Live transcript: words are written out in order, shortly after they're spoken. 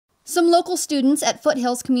Some local students at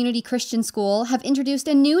Foothills Community Christian School have introduced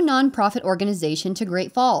a new nonprofit organization to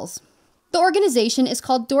Great Falls. The organization is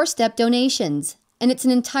called Doorstep Donations, and it's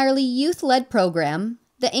an entirely youth-led program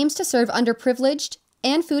that aims to serve underprivileged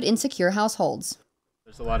and food-insecure households.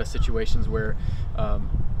 There's a lot of situations where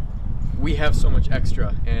we have so much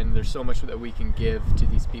extra, and there's so much that we can give to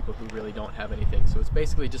these people who really don't have anything. So it's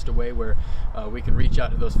basically just a way where we can reach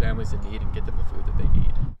out to those families in need and get them the food that they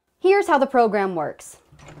need. Here's how the program works.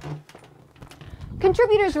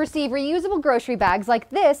 Contributors receive reusable grocery bags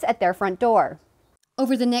like this at their front door.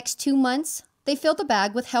 Over the next 2 months, they fill the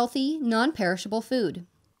bag with healthy, non-perishable food.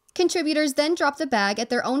 Contributors then drop the bag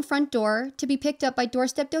at their own front door to be picked up by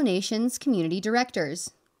Doorstep Donations community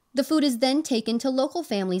directors. The food is then taken to local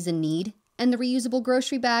families in need, and the reusable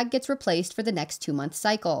grocery bag gets replaced for the next 2-month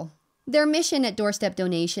cycle. Their mission at Doorstep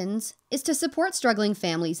Donations is to support struggling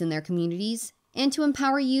families in their communities and to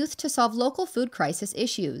empower youth to solve local food crisis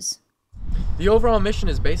issues. The overall mission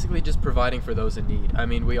is basically just providing for those in need. I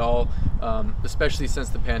mean, we all, especially since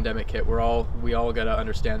the pandemic hit, we all got to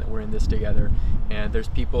understand that we're in this together. And there's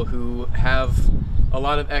people who have a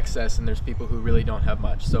lot of excess, and there's people who really don't have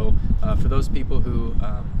much. So for those people who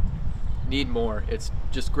need more, it's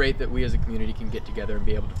just great that we as a community can get together and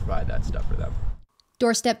be able to provide that stuff for them.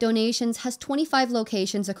 Doorstep Donations has 25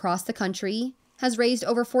 locations across the country, has raised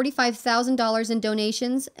over $45,000 in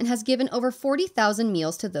donations, and has given over 40,000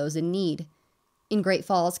 meals to those in need. In Great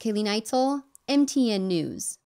Falls, Kaylee Neitzel, MTN News.